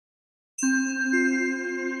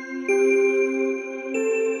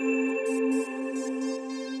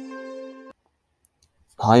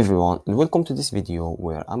Hi everyone, and welcome to this video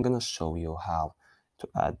where I'm gonna show you how to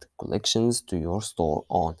add collections to your store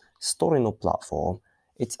on Storeino platform.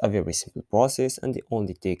 It's a very simple process and it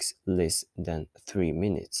only takes less than 3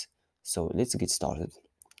 minutes. So let's get started.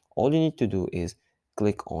 All you need to do is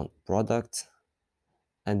click on products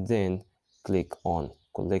and then click on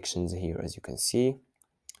collections here as you can see,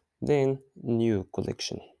 then new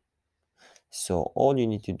collection. So all you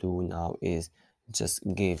need to do now is just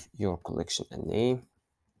give your collection a name.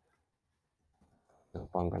 So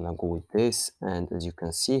I'm gonna go with this, and as you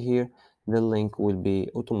can see here, the link will be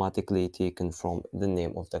automatically taken from the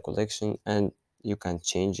name of the collection, and you can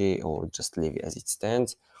change it or just leave it as it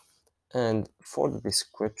stands. And for the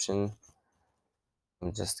description,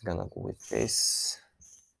 I'm just gonna go with this.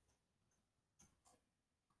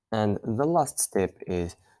 And the last step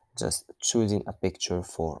is just choosing a picture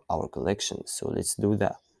for our collection. So let's do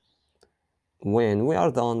that. When we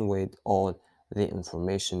are done with all the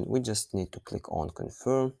information, we just need to click on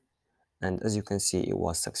confirm. And as you can see, it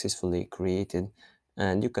was successfully created,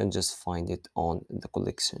 and you can just find it on the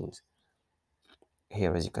collections.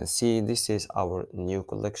 Here, as you can see, this is our new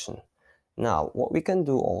collection. Now, what we can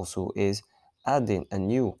do also is adding a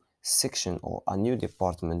new section or a new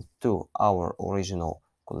department to our original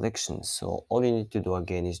collection. So all you need to do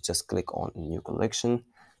again is just click on new collection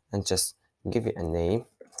and just give it a name.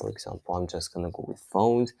 For example, I'm just gonna go with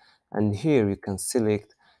phones, and here you can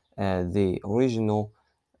select the original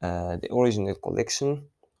collection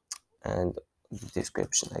and the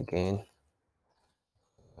description again.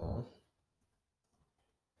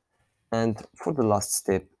 And for the last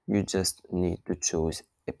step, you just need to choose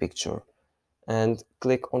a picture and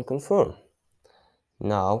click on confirm.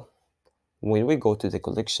 Now, when we go to the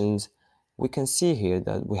collections, we can see here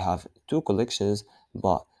that we have two collections,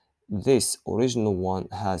 but this original one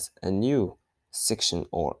has a new section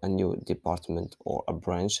or a new department or a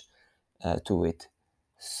branch to it.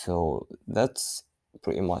 So that's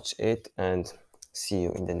pretty much it, and see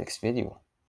you in the next video.